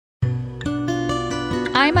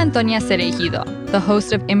I'm Antonia Cereijido, the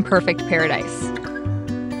host of Imperfect Paradise.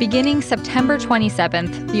 Beginning September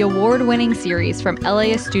 27th, the award-winning series from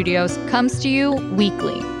LAist Studios comes to you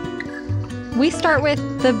weekly. We start with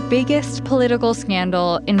the biggest political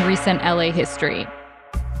scandal in recent LA history.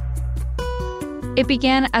 It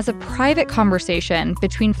began as a private conversation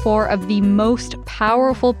between four of the most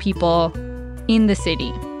powerful people in the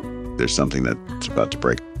city. There's something that's about to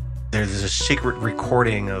break. There's a secret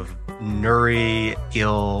recording of Nury,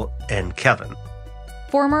 Gil, and Kevin.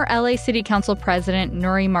 Former LA City Council President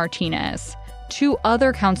Nury Martinez, two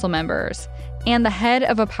other council members, and the head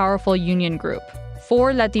of a powerful union group,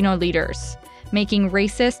 four Latino leaders, making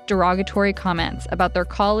racist, derogatory comments about their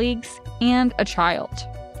colleagues and a child.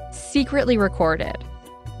 Secretly recorded,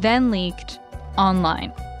 then leaked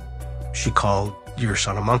online. She called your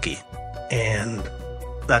son a monkey, and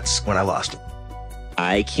that's when I lost it.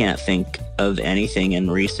 I can't think of anything in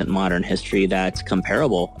recent modern history that's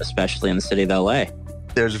comparable, especially in the city of LA.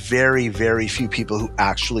 There's very, very few people who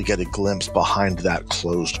actually get a glimpse behind that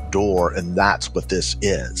closed door, and that's what this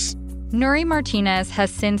is. Nury Martinez has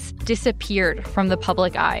since disappeared from the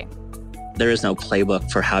public eye. There is no playbook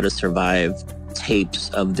for how to survive tapes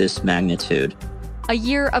of this magnitude. A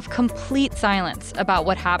year of complete silence about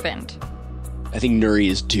what happened. I think Nury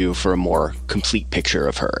is due for a more complete picture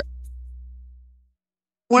of her.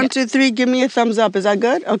 1, 2, 3, give me a thumbs up. Is that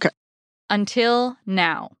good? Okay. Until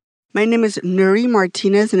now. My name is Nury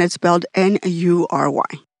Martinez, and it's spelled N-U-R-Y.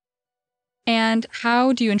 And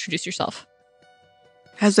how do you introduce yourself?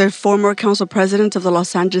 As a former council president of the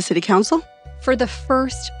Los Angeles City Council. For the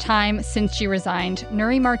first time since she resigned,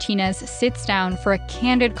 Nury Martinez sits down for a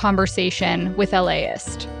candid conversation with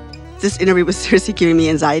LAist. This interview was seriously giving me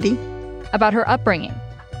anxiety. About her upbringing.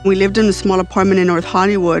 We lived in a small apartment in North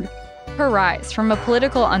Hollywood. Her rise from a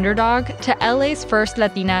political underdog to LA's first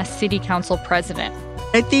Latina city council president.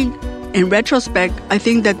 I think, in retrospect, I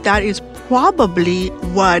think that is probably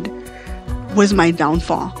what was my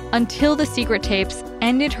downfall. Until the secret tapes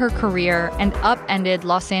ended her career and upended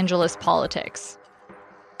Los Angeles politics.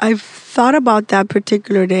 I've thought about that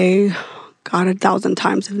particular day, God, 1,000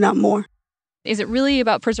 times, if not more. Is it really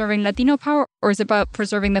about preserving Latino power, or is it about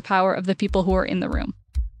preserving the power of the people who are in the room?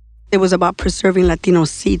 It was about preserving Latino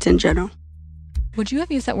seats in general. Would you have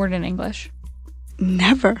used that word in English?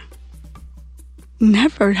 Never.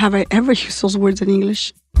 Never have I ever used those words in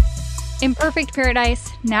English. Imperfect Paradise,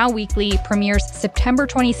 now weekly, premieres September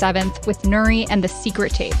 27th with Nury and The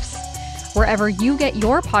Secret Tapes, wherever you get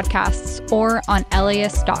your podcasts or on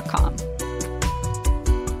LAist.com.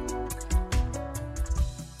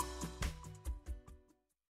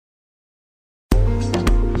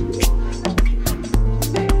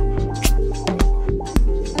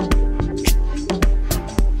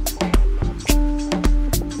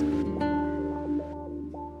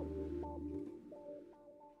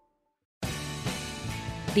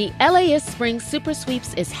 The LAist Spring Super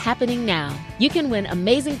Sweeps is happening now. You can win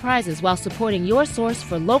amazing prizes while supporting your source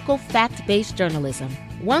for local fact-based journalism.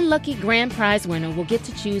 One lucky grand prize winner will get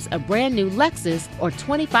to choose a brand new Lexus or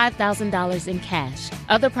 $25,000 in cash.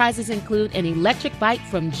 Other prizes include an electric bike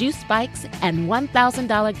from Juice Bikes and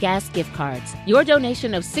 $1,000 gas gift cards. Your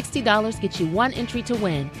donation of $60 gets you one entry to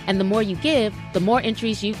win, and the more you give, the more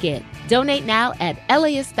entries you get. Donate now at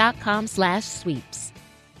LAist.com/sweeps.